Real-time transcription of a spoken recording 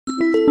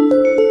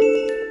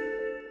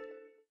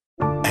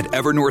At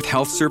Evernorth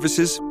Health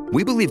Services,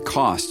 we believe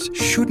costs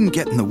shouldn't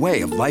get in the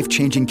way of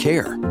life-changing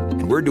care,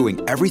 and we're doing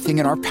everything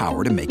in our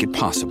power to make it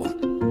possible.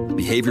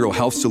 Behavioral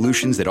health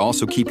solutions that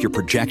also keep your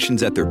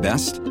projections at their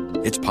best?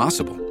 It's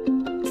possible.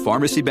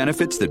 Pharmacy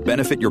benefits that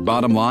benefit your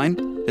bottom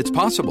line? It's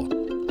possible.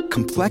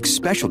 Complex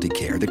specialty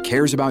care that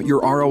cares about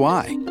your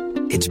ROI?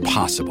 It's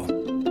possible.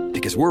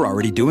 Because we're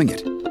already doing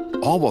it.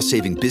 All while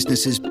saving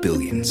businesses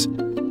billions.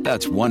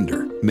 That's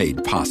Wonder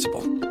made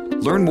possible.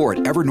 Learn more at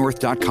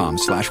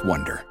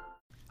evernorth.com/wonder.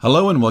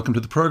 Hello and welcome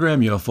to the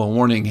program UFO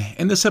Warning.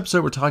 In this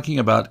episode, we're talking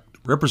about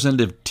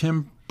Representative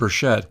Tim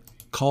Burchett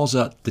calls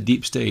out the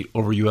deep state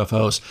over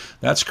UFOs.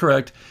 That's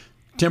correct.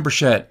 Tim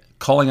Burchett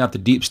calling out the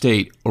deep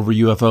state over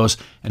UFOs.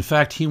 In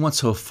fact, he went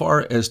so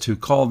far as to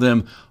call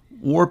them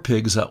war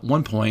pigs at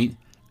one point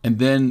and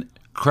then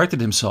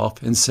corrected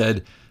himself and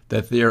said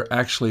that they're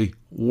actually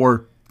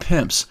war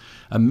pimps.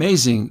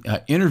 Amazing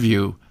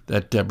interview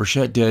that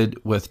Burchett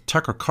did with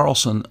Tucker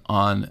Carlson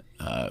on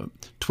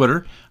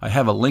Twitter. I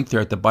have a link there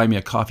at the Buy Me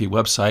a Coffee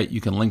website.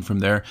 You can link from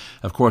there.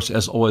 Of course,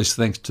 as always,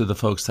 thanks to the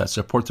folks that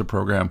support the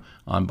program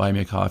on Buy Me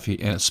a Coffee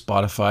and at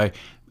Spotify.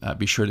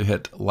 Be sure to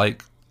hit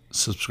like,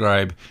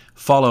 subscribe,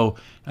 follow.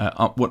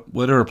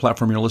 Whatever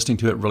platform you're listening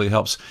to, it really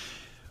helps.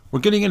 We're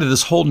getting into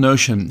this whole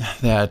notion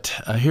that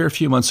here a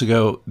few months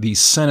ago, the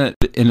Senate,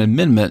 an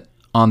amendment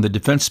on the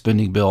defense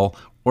spending bill,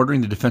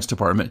 ordering the Defense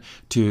Department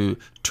to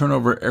turn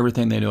over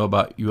everything they know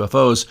about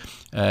UFOs,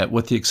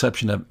 with the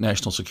exception of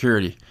national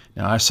security.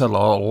 Now, I said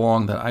all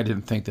along that I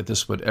didn't think that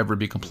this would ever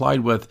be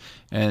complied with,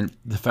 and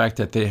the fact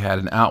that they had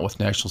an out with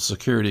national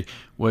security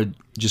would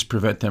just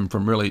prevent them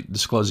from really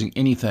disclosing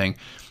anything.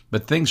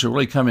 But things are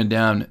really coming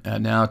down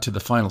now to the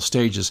final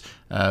stages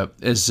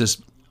as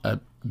this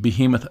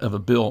behemoth of a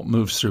bill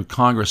moves through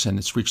Congress and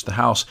it's reached the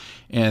House.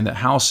 And the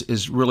House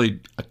is really,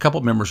 a couple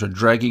members are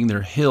dragging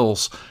their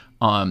heels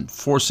on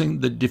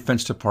forcing the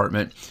Defense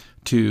Department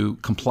to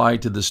comply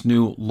to this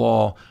new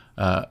law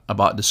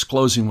about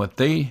disclosing what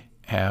they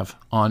have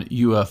on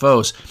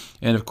UFOs.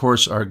 And of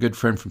course, our good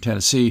friend from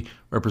Tennessee,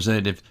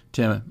 Representative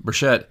Tim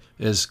Burchett,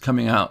 is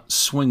coming out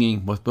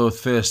swinging with both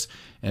fists.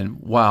 And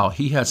wow,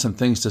 he had some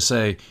things to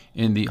say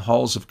in the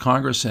halls of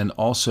Congress and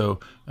also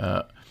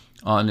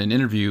on an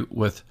interview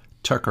with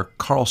Tucker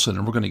Carlson.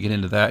 And we're going to get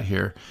into that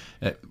here.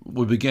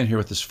 We'll begin here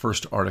with this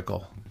first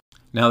article.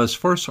 Now, this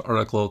first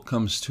article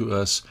comes to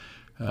us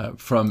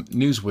from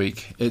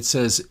Newsweek. It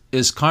says,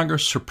 "Is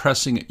Congress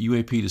suppressing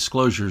UAP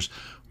disclosures?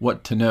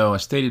 What to know?"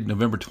 It's dated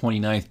November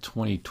 29th,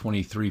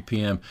 2023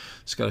 p.m.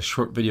 It's got a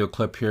short video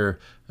clip here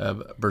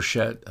of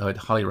Burchett. I'd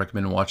highly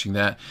recommend watching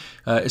that.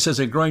 It says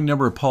a growing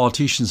number of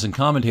politicians and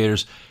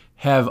commentators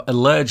have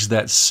alleged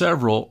that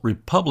several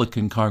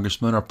Republican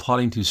congressmen are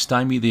plotting to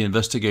stymie the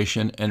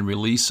investigation and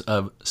release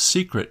of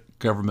secret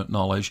government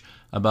knowledge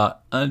about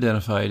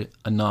unidentified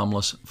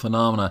anomalous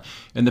phenomena.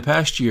 In the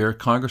past year,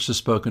 Congress has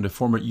spoken to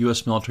former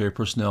U.S. military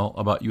personnel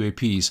about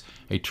UAPs,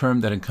 a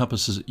term that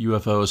encompasses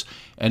UFOs,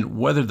 and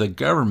whether the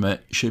government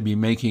should be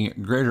making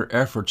greater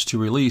efforts to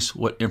release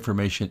what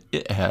information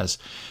it has.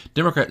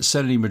 Democrat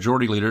Senate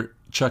Majority Leader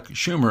Chuck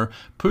Schumer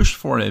pushed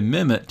for an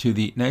amendment to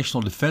the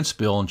National Defense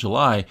Bill in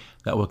July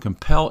that will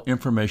compel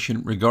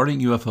information regarding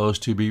UFOs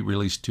to be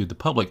released to the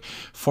public.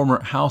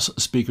 Former House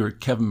Speaker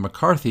Kevin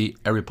McCarthy,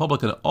 a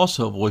Republican,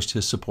 also voiced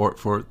his support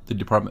for the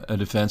Department of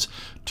Defense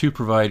to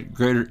provide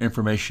greater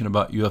information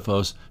about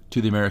UFOs to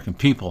the American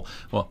people.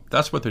 Well,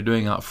 that's what they're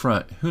doing out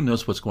front. Who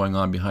knows what's going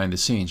on behind the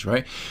scenes,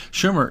 right?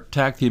 Schumer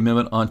tacked the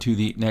amendment onto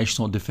the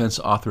National Defense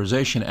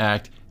Authorization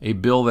Act, a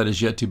bill that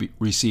is yet to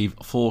receive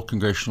full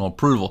congressional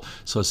approval.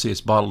 So see, it's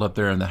bottled up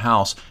there in the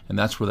House, and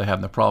that's where they're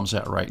having the problems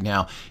at right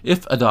now.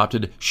 If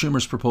adopted,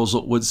 Schumer's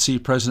proposal would see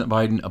President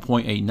Biden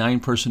appoint a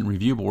 9-person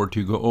review board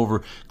to go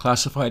over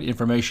classified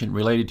information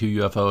related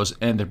to UFOs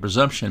and the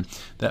presumption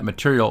that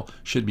material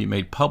should be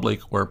made public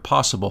where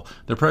possible.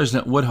 The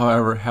president would,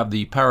 however, have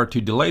the power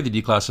to delay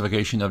the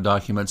declassification of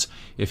documents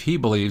if he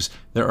believes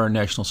there are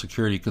national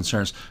security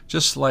concerns.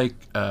 Just like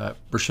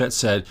Burchett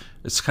said,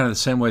 it's kind of the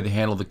same way they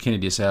handled the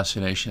Kennedy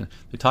assassination.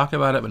 They talk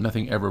about it, but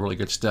nothing ever really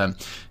gets done.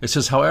 It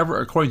says, however,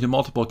 according to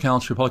multiple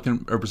accounts,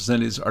 Republican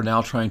representatives are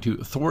now trying to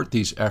thwart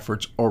these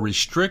efforts or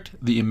restrict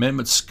the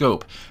amendment's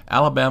scope.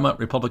 Alabama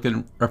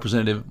Republican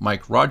Representative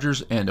Mike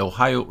Rogers and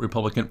Ohio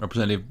Republican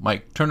Representative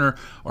Mike Turner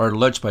are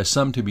alleged by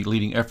some to be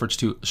leading efforts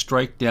to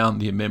strike down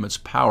the amendment's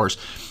powers.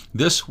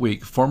 This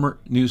week, former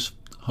news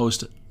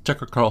host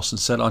Tucker Carlson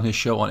said on his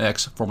show on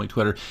X, formerly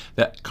Twitter,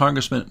 that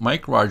Congressman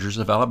Mike Rogers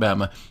of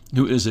Alabama,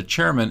 who is the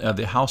chairman of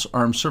the House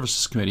Armed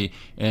Services Committee,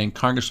 and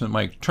Congressman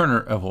Mike Turner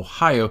of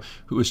Ohio,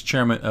 who is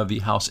chairman of the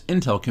House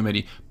Intel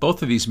Committee,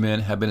 both of these men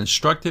have been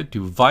instructed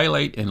to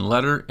violate in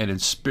letter and in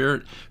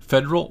spirit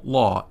federal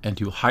law and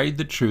to hide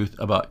the truth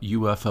about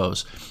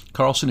UFOs.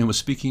 Carlson, who was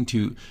speaking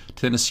to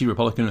Tennessee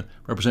Republican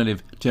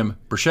Representative Tim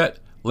Burchett,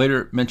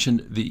 later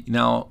mentioned the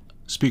now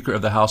Speaker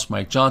of the House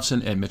Mike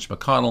Johnson and Mitch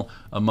McConnell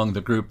among the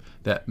group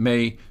that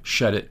may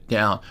shut it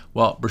down.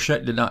 While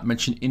Burchett did not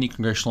mention any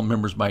congressional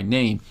members by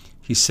name,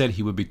 he he said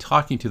he would be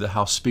talking to the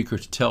House Speaker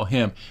to tell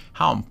him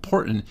how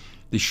important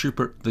the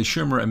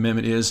Schumer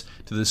amendment is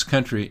to this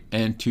country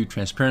and to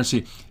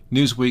transparency.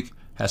 Newsweek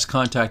has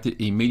contacted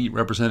a media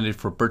representative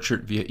for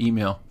Burchett via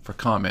email for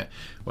comment.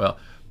 Well,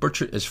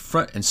 Burchett is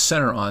front and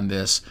center on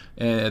this,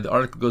 and the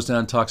article goes down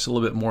and talks a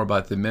little bit more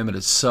about the amendment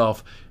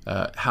itself,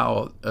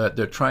 how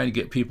they're trying to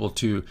get people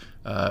to,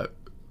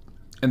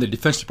 in the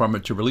Defense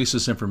Department, to release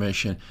this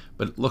information,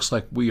 but it looks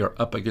like we are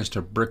up against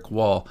a brick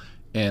wall.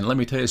 And let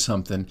me tell you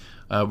something,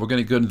 we're going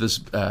to go into this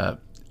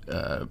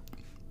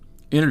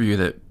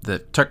interview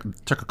that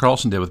Tucker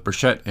Carlson did with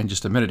Burchett in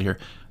just a minute here,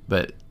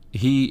 but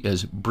he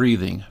is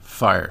breathing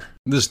fire.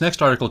 This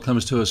next article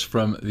comes to us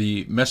from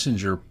the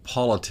Messenger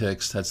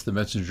Politics. That's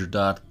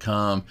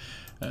themessenger.com.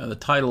 The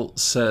title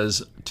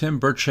says, Tim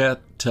Burchett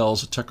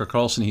tells Tucker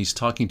Carlson he's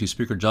talking to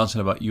Speaker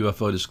Johnson about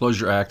UFO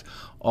Disclosure Act.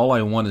 All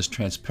I want is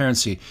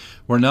transparency.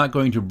 We're not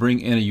going to bring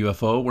in a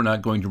UFO. We're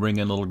not going to bring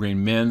in little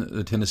green men,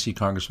 the Tennessee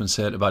congressman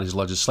said about his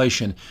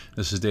legislation.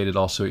 This is dated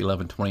also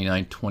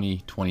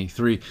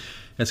 11/29/2023.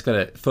 It's got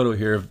a photo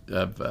here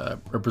of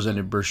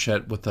Representative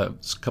Burchett with a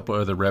couple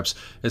of other reps.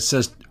 It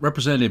says,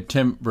 Representative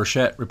Tim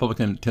Burchett,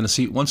 Republican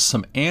Tennessee, wants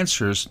some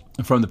answers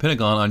from the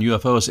Pentagon on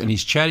UFOs, and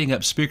he's chatting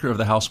up Speaker of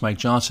the House Mike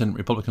Johnson,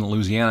 Republican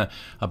Louisiana,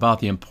 about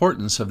the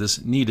importance of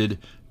this needed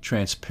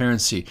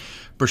transparency.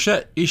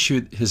 Burchett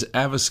issued his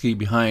advocacy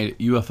behind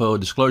UFO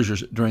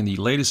disclosures during the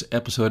latest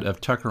episode of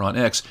Tucker on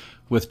X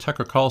with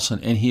Tucker Carlson,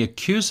 and he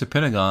accused the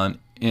Pentagon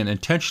in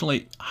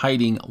intentionally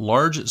hiding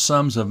large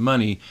sums of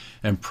money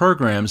and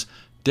programs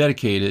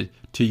dedicated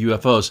to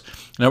UFOs.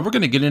 Now we're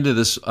going to get into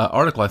this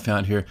article I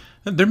found here.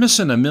 They're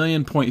missing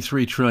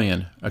 $1.3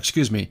 trillion.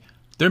 Excuse me.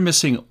 They're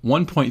missing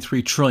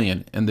 $1.3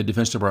 trillion in the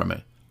Defense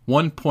Department.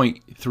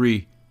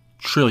 $1.3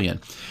 trillion.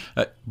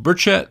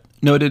 Burchett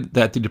noted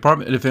that the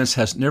Department of Defense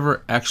has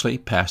never actually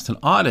passed an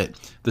audit.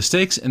 The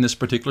stakes in this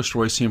particular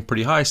story seem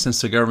pretty high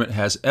since the government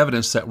has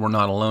evidence that we're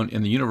not alone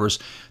in the universe,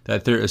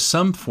 that there is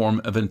some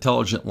form of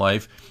intelligent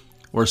life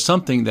or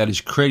something that is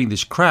creating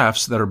these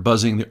crafts that are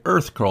buzzing the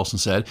earth, Carlson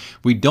said.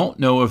 We don't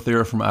know if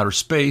they're from outer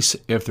space,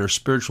 if they're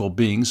spiritual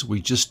beings. We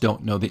just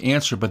don't know the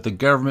answer, but the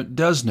government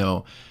does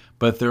know,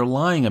 but they're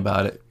lying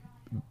about it.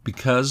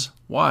 Because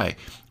why?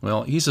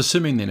 Well, he's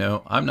assuming they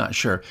know. I'm not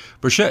sure.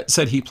 Burchett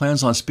said he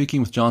plans on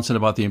speaking with Johnson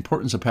about the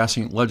importance of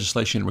passing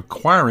legislation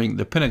requiring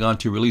the Pentagon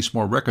to release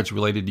more records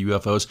related to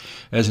UFOs,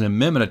 as an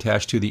amendment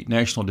attached to the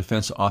National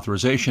Defense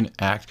Authorization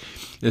Act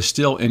is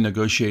still in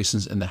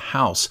negotiations in the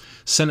House.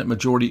 Senate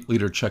Majority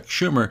Leader Chuck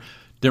Schumer,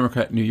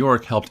 Democrat New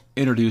York, helped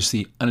introduce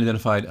the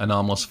Unidentified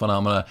Anomalous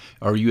Phenomena,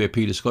 or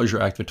UAP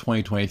Disclosure Act of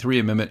 2023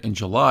 amendment in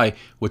July,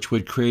 which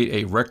would create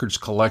a records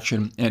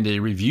collection and a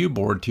review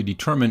board to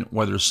determine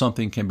whether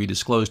something can be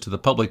disclosed to the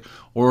public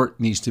or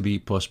needs to be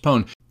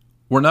postponed.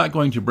 We're not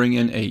going to bring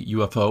in a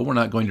UFO. We're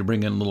not going to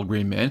bring in little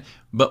green men,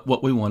 but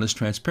what we want is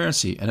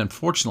transparency. And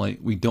unfortunately,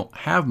 we don't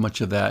have much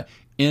of that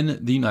in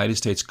the United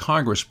States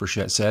Congress,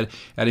 Burchett said,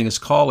 adding his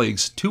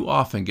colleagues too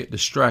often get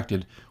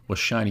distracted with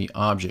shiny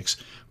objects.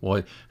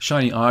 Well,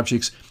 shiny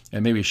objects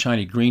and maybe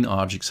shiny green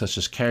objects such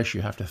as cash,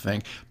 you have to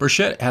think.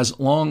 Burchett has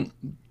long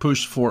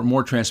pushed for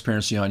more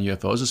transparency on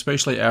UFOs,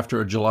 especially after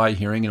a July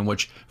hearing in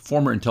which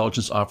former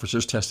intelligence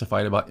officers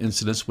testified about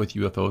incidents with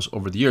UFOs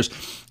over the years.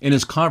 In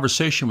his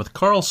conversation with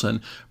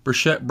Carlson,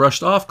 Burchett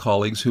brushed off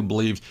colleagues who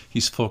believed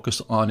he's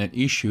focused on an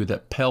issue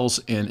that pales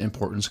in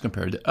importance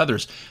compared to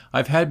others.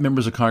 I've had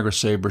members of Congress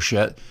say,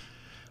 Burchett,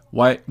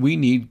 why we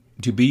need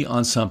to be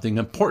on something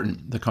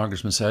important, the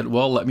congressman said.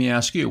 Well, let me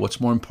ask you,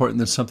 what's more important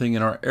than something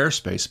in our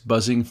airspace,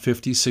 buzzing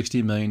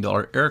 $50-60 million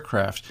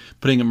aircraft,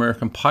 putting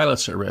American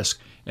pilots at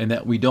risk, and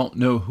that we don't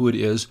know who it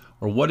is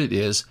or what it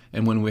is,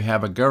 and when we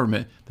have a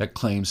government that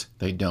claims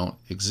they don't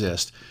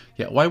exist.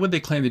 Yeah, why would they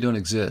claim they don't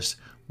exist?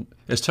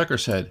 As Tucker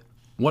said,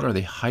 what are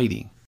they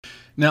hiding?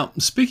 Now,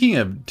 speaking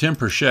of Tim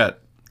Burchett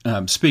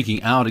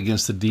speaking out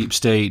against the deep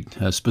state,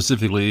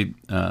 specifically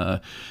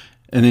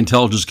in the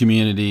intelligence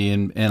community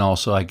and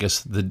also, I guess,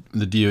 the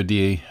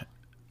DOD,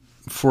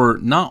 for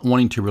not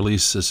wanting to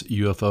release this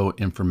UFO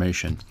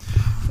information.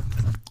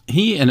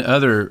 He and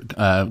other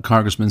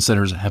congressmen,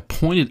 senators have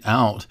pointed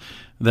out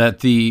that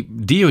the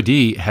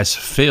DOD has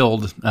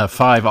failed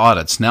 5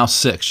 audits, now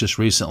 6 just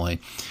recently,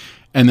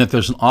 and that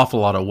there's an awful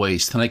lot of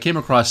waste. And I came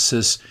across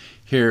this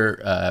here.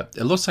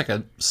 It looks like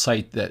a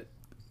site that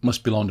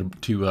must belong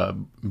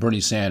to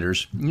Bernie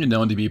Sanders,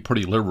 known to be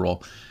pretty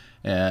liberal.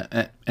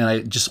 And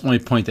I just only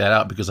point that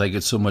out because I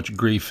get so much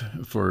grief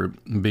for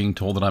being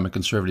told that I'm a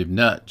conservative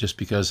nut just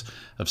because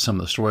of some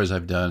of the stories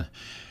I've done.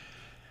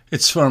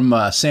 It's from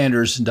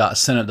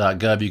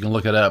sanders.senate.gov. You can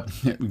look it up.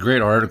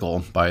 Great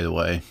article, by the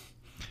way.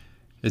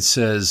 It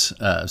says,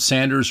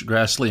 Sanders,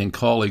 Grassley, and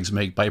colleagues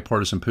make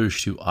bipartisan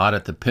push to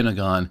audit the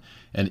Pentagon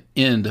and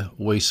end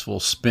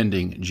wasteful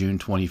spending, June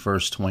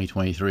 21st,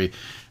 2023.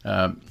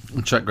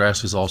 Chuck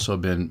Grassley's also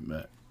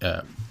been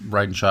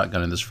riding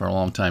shotgun in this for a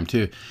long time,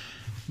 too.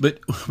 But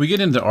we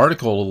get into the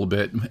article a little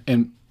bit,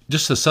 and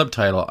just the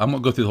subtitle, I'm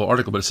going to go through the whole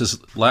article, but it says,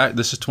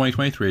 this is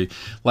 2023.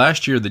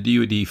 Last year, the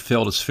DoD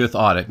failed its fifth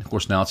audit. Of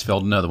course, now it's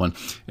failed another one,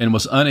 and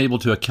was unable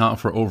to account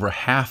for over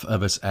half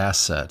of its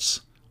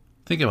assets.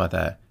 Think about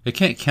that. It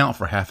can't account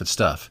for half its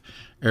stuff.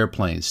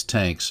 Airplanes,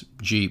 tanks,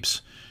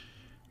 jeeps,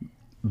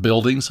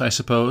 buildings, I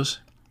suppose.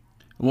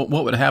 What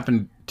would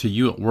happen to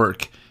you at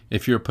work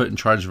if you were put in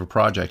charge of a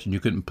project and you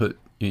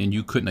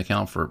couldn't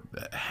account for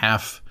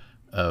half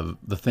of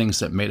the things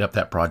that made up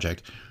that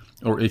project?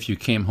 Or if you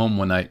came home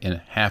one night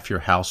and half your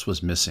house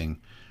was missing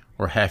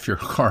or half your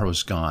car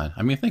was gone.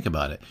 I mean, think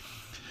about it.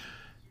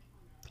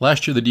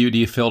 Last year, the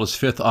DoD failed its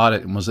fifth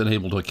audit and was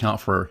unable to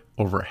account for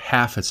over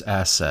half its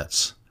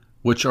assets,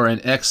 which are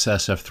in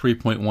excess of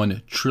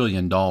 $3.1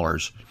 trillion,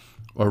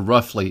 or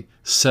roughly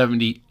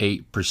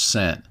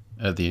 78%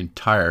 of the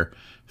entire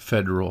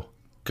federal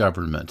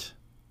government.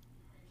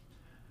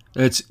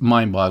 It's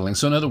mind-boggling.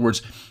 So in other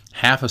words,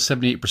 half of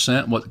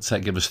 78%, what does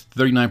that give us?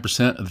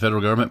 39% of the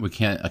federal government we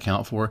can't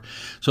account for.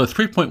 So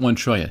 $3.1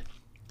 trillion.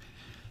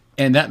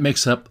 And that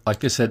makes up,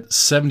 like I said,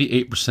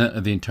 78%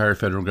 of the entire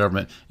federal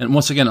government. And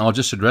once again, I'll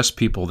just address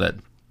people that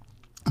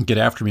get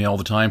after me all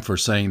the time for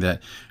saying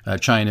that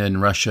China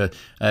and Russia,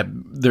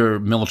 their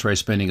military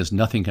spending is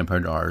nothing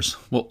compared to ours.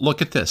 Well,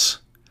 look at this.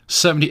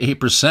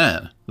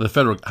 78% of the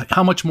federal,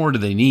 how much more do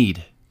they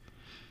need?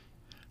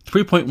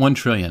 3.1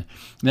 trillion.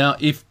 Now,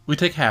 if we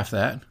take half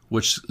that,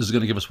 which is going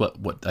to give us what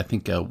I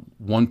think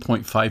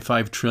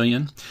 1.55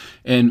 trillion,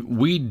 and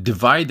we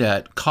divide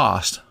that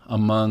cost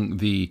among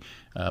the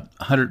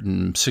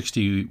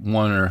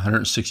 161 or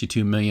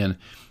 162 million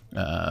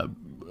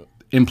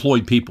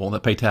employed people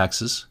that pay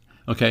taxes,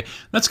 okay,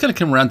 that's going to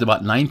come around to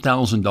about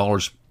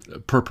 $9,000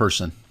 per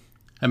person.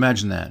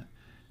 Imagine that.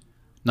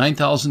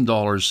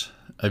 $9,000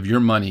 of your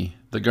money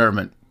the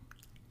government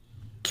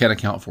can't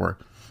account for.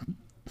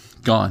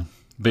 Gone.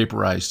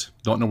 Vaporized.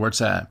 Don't know where it's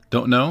at.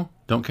 Don't know.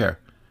 Don't care.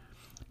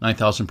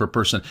 $9,000 per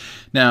person.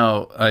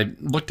 Now, I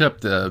looked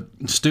up the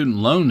student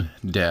loan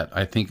debt.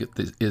 I think it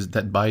is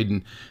that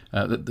Biden,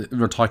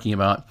 we're talking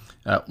about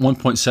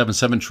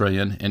 1.77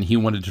 trillion, and he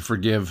wanted to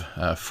forgive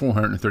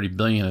 430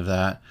 billion of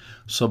that,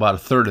 so about a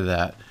third of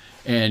that.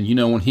 And you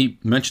know, when he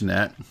mentioned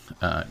that,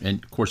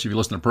 and of course, if you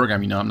listen to the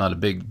program, you know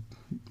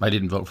I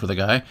didn't vote for the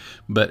guy,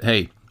 but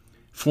hey,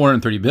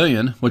 430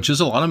 billion, which is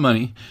a lot of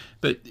money,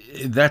 but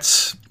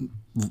that's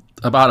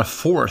about a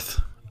fourth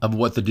of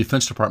what the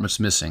Defense Department's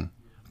missing,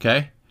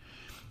 okay?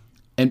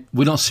 And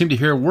we don't seem to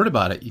hear a word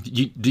about it.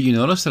 Do you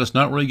notice that it's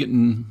not really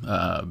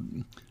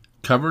getting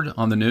covered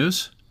on the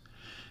news?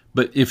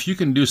 But if you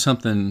can do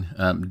something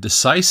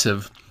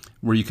decisive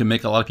where you can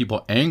make a lot of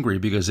people angry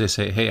because they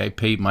say, hey, I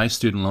paid my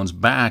student loans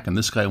back and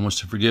this guy wants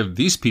to forgive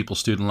these people's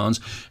student loans,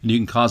 and you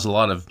can cause a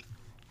lot of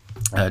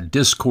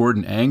discord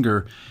and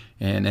anger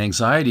and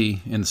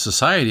anxiety in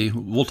society,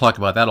 we'll talk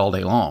about that all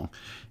day long,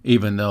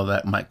 even though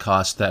that might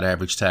cost that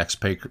average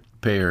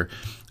taxpayer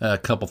a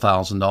couple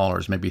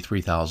 $1,000s, maybe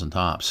 $3,000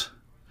 tops.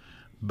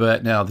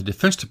 But now the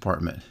Defense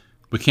Department,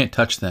 we can't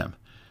touch them.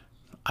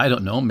 I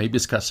don't know, maybe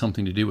it's got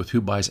something to do with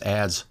who buys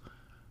ads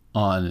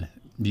on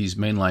these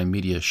mainline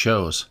media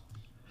shows.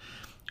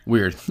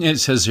 Weird. And it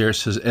says here,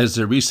 as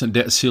the recent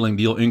debt ceiling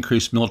deal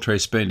increased military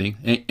spending,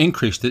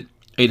 increased it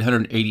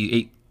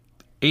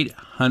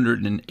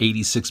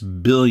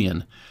 $886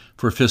 billion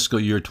for fiscal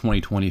year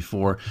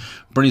 2024.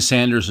 Bernie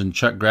Sanders and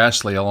Chuck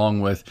Grassley, along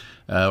with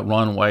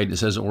Ron Wyden, it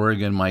says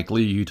Oregon, Mike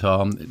Lee,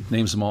 Utah,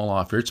 names them all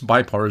off here. It's a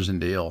bipartisan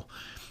deal,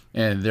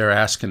 and they're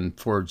asking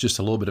for just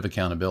a little bit of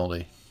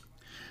accountability.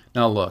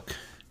 Now look,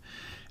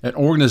 an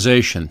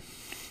organization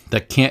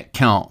that can't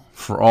count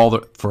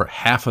for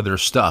half of their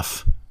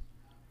stuff,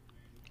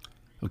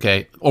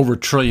 okay, over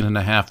 $1.5 trillion,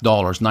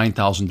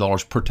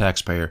 $9,000 per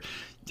taxpayer.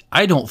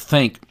 I don't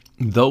think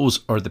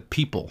those are the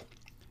people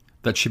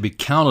that should be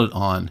counted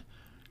on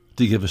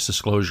to give us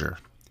disclosure.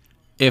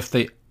 If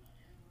they're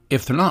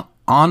not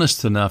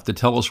honest enough to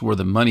tell us where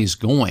the money's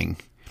going,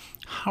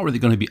 how are they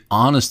going to be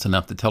honest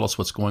enough to tell us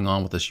what's going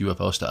on with this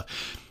UFO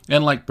stuff?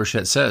 And like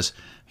Burchett says,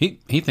 he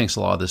thinks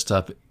a lot of this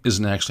stuff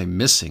isn't actually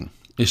missing.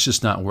 It's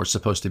just not where it's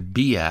supposed to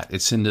be at.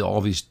 It's into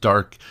all these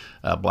dark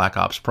black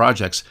ops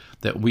projects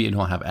that we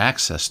don't have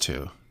access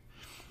to.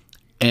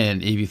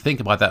 And if you think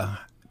about that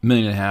 $1.5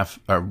 million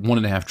or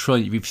 $1.5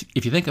 trillion,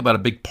 if you think about a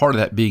big part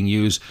of that being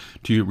used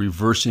to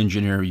reverse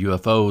engineer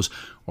UFOs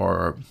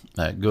or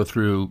go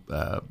through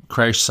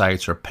crash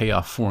sites or pay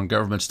off foreign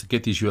governments to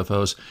get these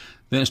UFOs,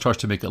 then it starts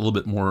to make a little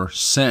bit more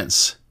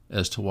sense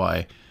as to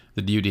why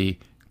the DoD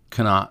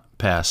cannot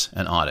pass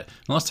an audit.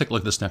 Now let's take a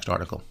look at this next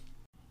article.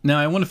 Now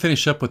I want to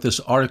finish up with this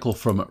article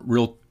from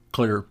Real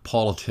Clear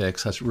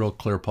Politics. That's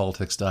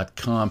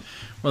realclearpolitics.com,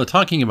 where they're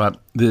talking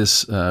about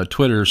this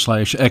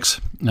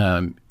Twitter/X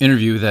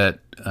interview that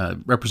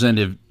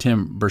Representative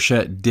Tim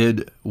Burchett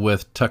did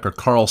with Tucker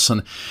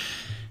Carlson,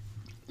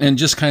 and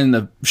just kind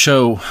of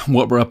show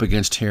what we're up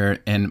against here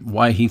and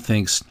why he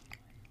thinks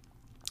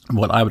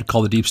what I would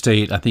call the deep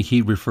state, I think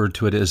he referred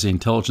to it as the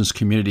intelligence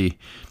community,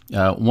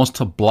 wants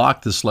to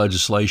block this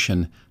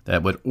legislation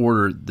that would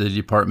order the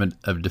Department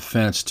of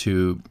Defense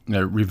to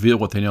reveal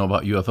what they know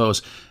about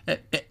UFOs.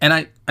 And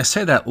I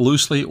say that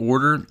loosely,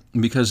 order,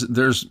 because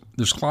there's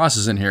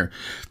clauses in here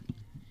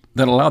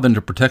that allow them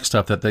to protect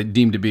stuff that they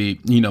deem to be,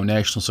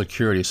 national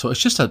security. So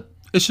it's just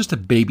a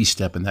baby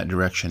step in that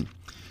direction.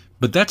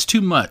 But that's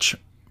too much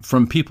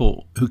from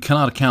people who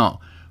cannot account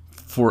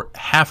for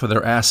half of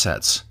their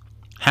assets,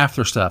 half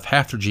their stuff,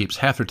 half their Jeeps,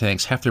 half their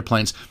tanks, half their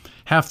planes,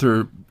 half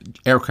their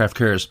aircraft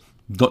carriers,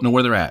 don't know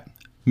where they're at.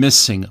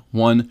 Missing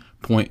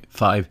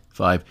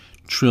 $1.55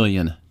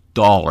 trillion,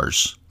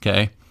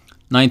 okay?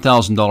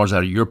 $9,000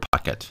 out of your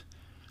pocket.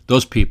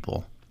 Those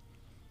people,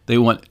 they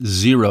want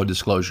zero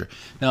disclosure.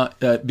 Now,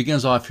 it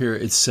begins off here,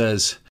 it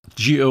says,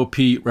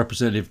 GOP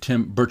Representative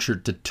Tim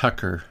Burchett to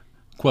Tucker,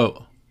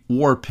 quote,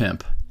 War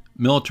Pimp,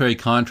 military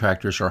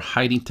contractors are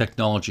hiding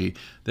technology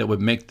that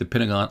would make the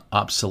Pentagon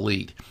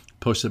obsolete,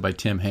 posted by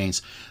Tim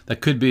Haynes.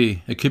 It could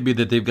be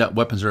that they've got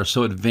weapons that are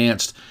so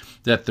advanced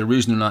that the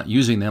reason they're not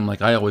using them,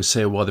 like I always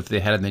say, well, if they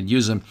had them, they'd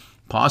use them.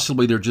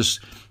 Possibly they're just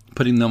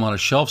putting them on a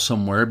shelf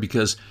somewhere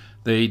because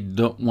they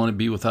don't want to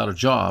be without a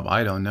job.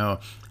 I don't know.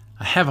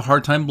 I have a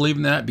hard time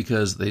believing that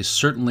because they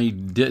certainly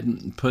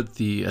didn't put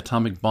the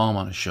atomic bomb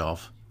on a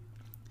shelf.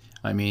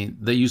 I mean,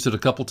 they used it a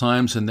couple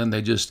times and then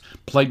they just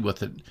played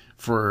with it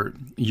for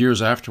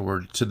years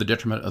afterward to the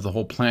detriment of the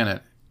whole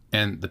planet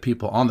and the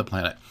people on the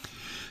planet.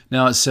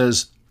 Now it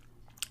says,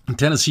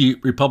 Tennessee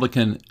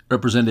Republican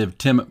Representative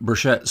Tim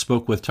Burchett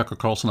spoke with Tucker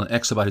Carlson on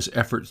X about his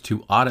efforts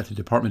to audit the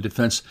Department of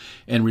Defense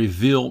and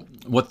reveal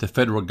what the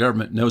federal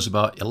government knows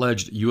about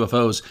alleged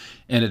UFOs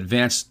and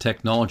advanced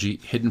technology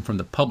hidden from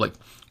the public.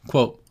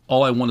 Quote,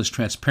 all I want is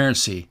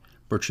transparency,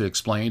 Burchett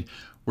explained.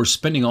 We're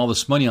spending all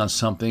this money on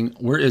something.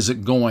 Where is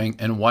it going,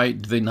 and why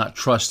do they not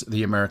trust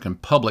the American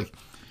public?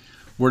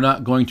 We're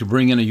not going to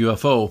bring in a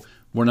UFO.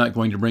 We're not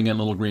going to bring in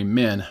little green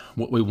men.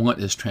 What we want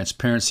is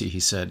transparency, he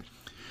said.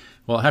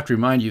 Well, I have to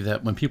remind you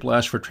that when people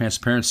asked for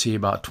transparency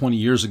about 20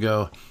 years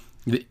ago,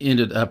 it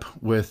ended up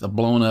with a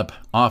blown-up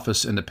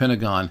office in the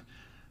Pentagon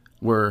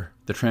where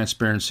the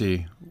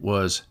transparency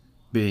was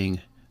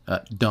being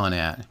done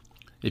at.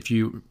 If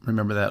you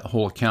remember that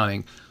whole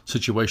accounting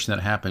situation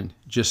that happened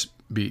just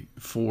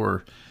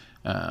before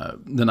the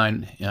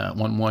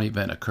 9/11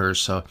 event occurs.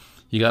 So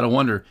you got to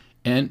wonder.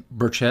 And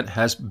Burchett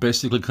has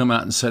basically come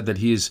out and said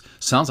that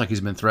sounds like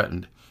he's been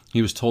threatened.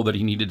 He was told that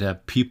he needed to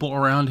have people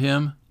around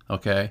him.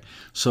 Okay,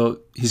 so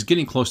he's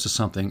getting close to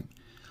something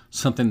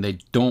they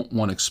don't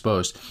want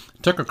exposed.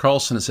 Tucker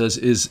Carlson, it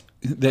says,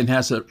 then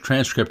has a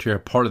transcript here,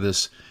 part of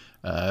this.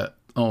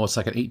 It's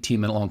like an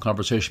 18-minute long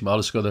conversation, but I'll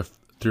just go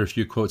through a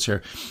few quotes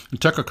here.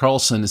 Tucker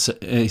Carlson,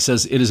 he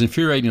says, it is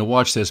infuriating to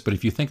watch this, but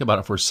if you think about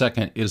it for a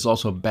second, it is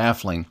also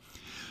baffling.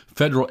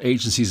 Federal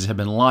agencies have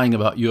been lying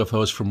about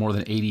UFOs for more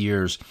than 80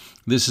 years.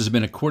 This has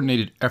been a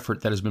coordinated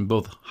effort that has been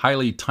both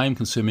highly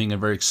time-consuming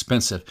and very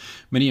expensive.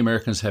 Many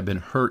Americans have been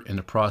hurt in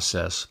the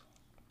process.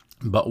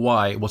 But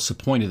why? What's the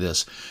point of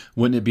this?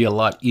 Wouldn't it be a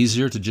lot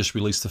easier to just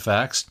release the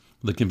facts?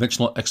 The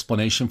conventional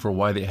explanation for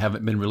why they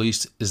haven't been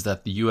released is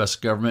that the U.S.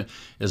 government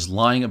is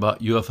lying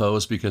about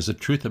UFOs because the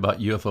truth about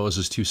UFOs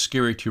is too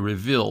scary to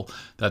reveal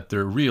that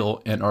they're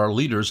real, and our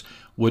leaders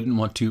wouldn't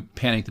want to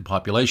panic the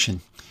population.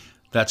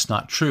 That's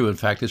not true. In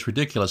fact, it's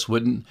ridiculous.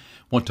 Wouldn't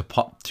want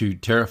to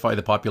terrify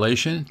the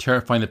population.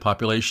 Terrifying the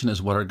population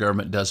is what our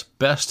government does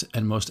best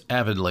and most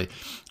avidly.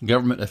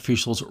 Government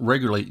officials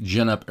regularly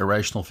gin up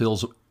irrational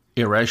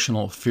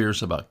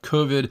fears about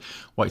COVID,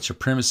 white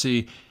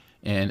supremacy,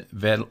 and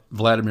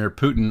Vladimir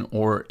Putin,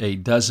 or a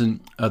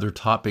dozen other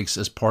topics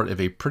as part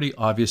of a pretty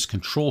obvious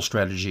control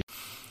strategy.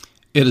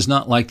 It is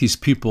not like these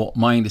people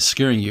mind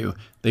scaring you.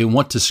 They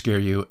want to scare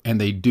you,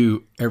 and they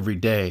do every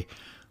day.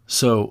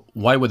 So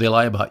why would they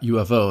lie about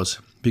UFOs?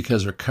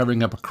 Because they're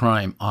covering up a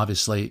crime,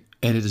 obviously,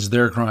 and it is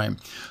their crime.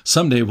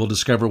 Someday we'll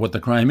discover what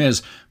the crime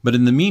is, but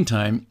in the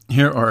meantime,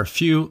 here are a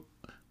few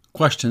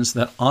questions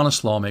that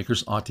honest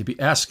lawmakers ought to be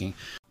asking.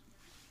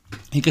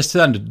 He gets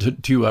down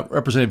to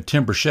Representative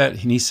Tim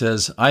Burchett, and he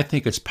says, I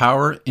think it's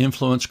power,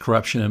 influence,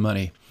 corruption, and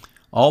money.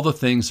 All the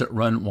things that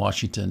run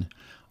Washington.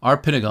 Our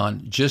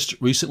Pentagon just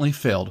recently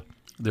failed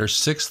their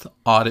 6th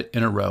audit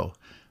in a row.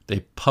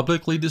 They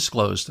publicly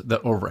disclosed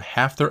that over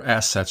half their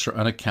assets are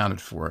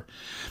unaccounted for.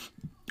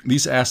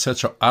 These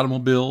assets are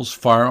automobiles,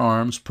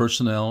 firearms,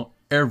 personnel,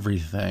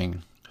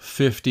 everything.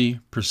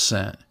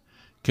 50%.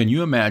 Can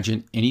you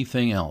imagine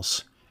anything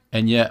else?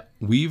 And yet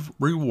we've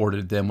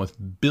rewarded them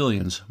with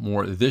billions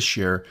more this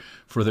year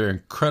for their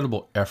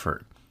incredible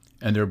effort.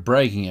 And they're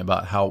bragging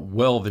about how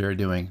well they're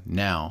doing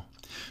now.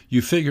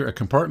 You figure a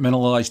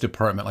compartmentalized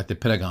department like the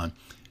Pentagon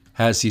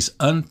has these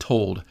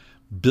untold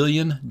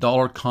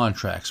billion-dollar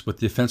contracts with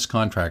defense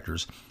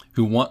contractors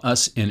who want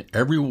us in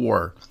every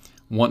war,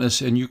 want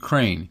us in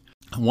Ukraine,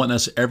 want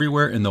us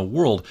everywhere in the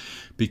world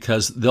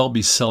because they'll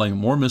be selling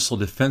more missile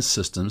defense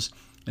systems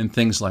and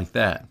things like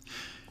that.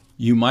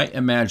 You might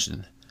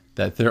imagine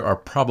that there are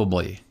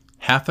probably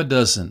half a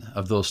dozen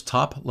of those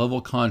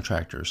top-level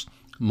contractors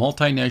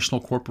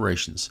multinational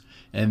corporations,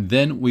 and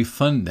then we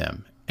fund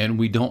them, and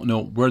we don't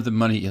know where the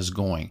money is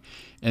going,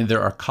 and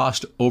there are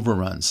cost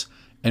overruns,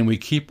 and we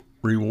keep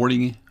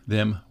rewarding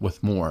them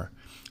with more.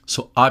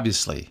 So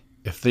obviously,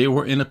 if they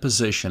were in a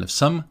position of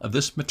some of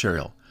this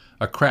material,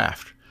 a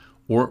craft,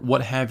 or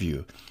what have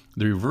you,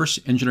 the reverse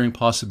engineering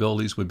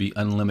possibilities would be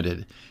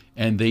unlimited,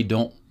 and they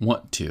don't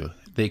want to.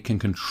 They can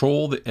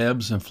control the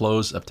ebbs and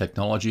flows of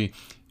technology,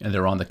 and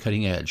they're on the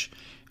cutting edge,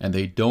 and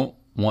they don't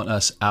want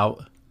us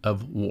out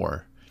of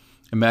war.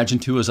 Imagine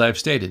too, as I've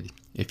stated,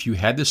 if you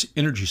had this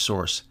energy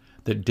source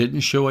that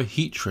didn't show a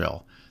heat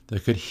trail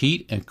that could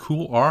heat and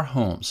cool our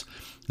homes,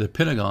 the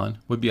Pentagon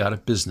would be out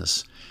of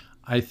business.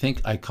 I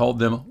think I called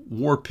them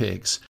war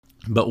pigs,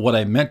 but what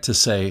I meant to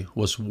say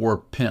was war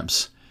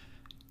pimps.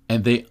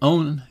 And they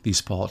own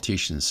these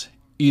politicians,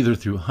 either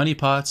through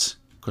honeypots,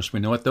 of course we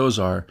know what those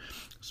are,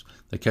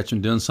 they catch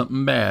them doing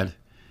something bad,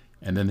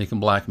 and then they can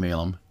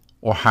blackmail them,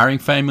 or hiring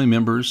family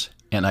members,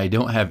 and I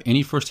don't have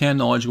any firsthand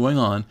knowledge going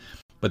on,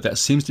 but that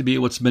seems to be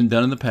what's been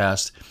done in the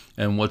past,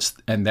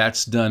 and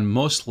that's done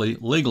mostly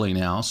legally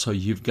now, so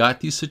you've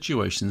got these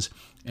situations,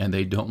 and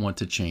they don't want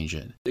to change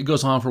it. It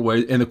goes on for a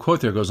way, and the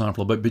quote there goes on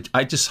for a little bit, but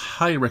I just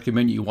highly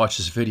recommend you watch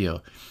this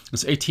video.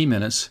 It's 18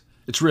 minutes.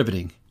 It's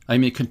riveting. I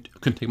mean,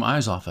 couldn't take my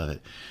eyes off of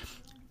it.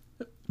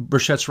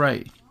 Burchett's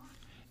right.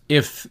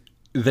 If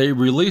they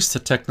release the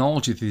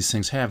technology that these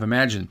things have,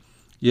 imagine,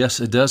 yes,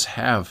 it does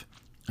have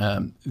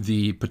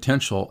the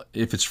potential,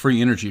 if it's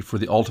free energy, for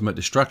the ultimate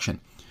destruction.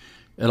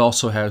 It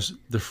also has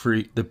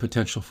the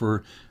potential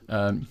for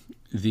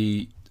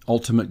the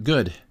ultimate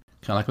good,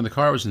 kind of like when the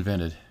car was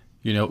invented.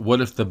 You know,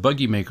 what if the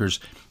buggy makers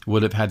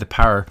would have had the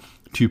power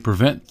to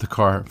prevent the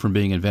car from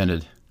being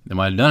invented? They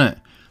might have done it.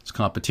 It's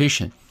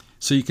competition.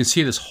 So you can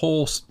see this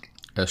whole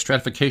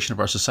stratification of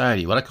our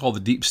society, what I call the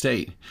deep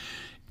state.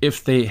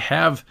 If they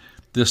have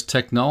this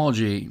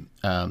technology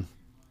at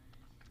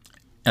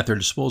their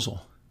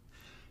disposal,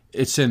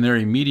 it's in their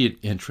immediate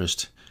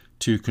interest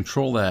to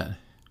control that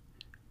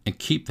and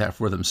keep that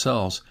for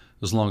themselves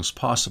as long as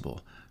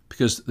possible,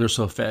 because they're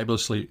so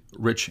fabulously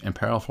rich and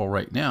powerful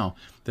right now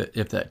that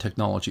if that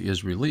technology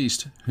is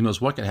released, who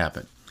knows what could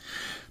happen.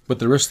 But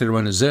the risk they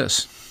run is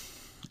this: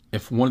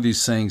 if one of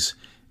these things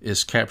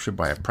is captured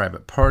by a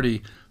private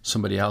party,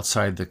 somebody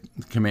outside the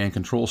command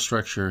control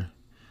structure,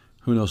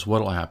 who knows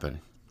what will happen.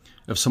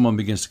 If someone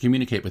begins to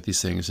communicate with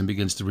these things and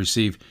begins to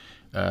receive,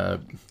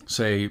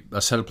 say,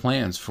 a set of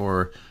plans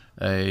for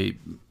a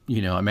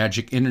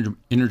magic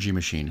energy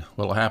machine,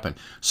 what will happen?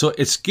 So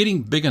it's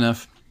getting big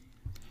enough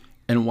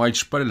and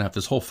widespread enough,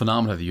 this whole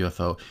phenomenon of the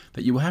UFO,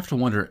 that you have to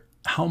wonder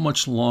how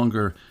much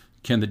longer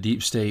can the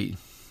deep state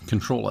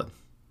control it?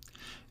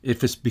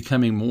 If it's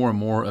becoming more and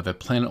more of a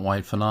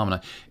planet-wide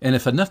phenomenon, and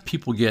if enough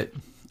people get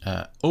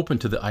open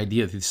to the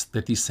idea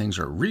that these things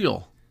are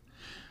real,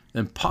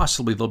 then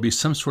possibly there'll be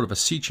some sort of a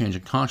sea change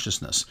in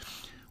consciousness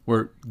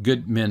where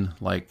good men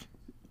like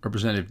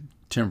Representative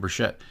Tim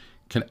Burchett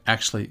can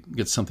actually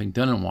get something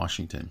done in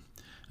Washington.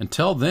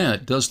 Until then,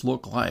 it does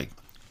look like,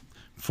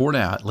 for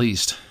now at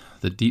least,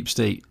 the deep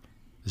state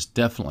is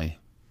definitely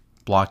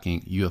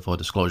blocking UFO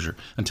disclosure.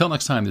 Until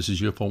next time, this is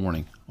UFO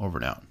Warning. Over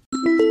and out.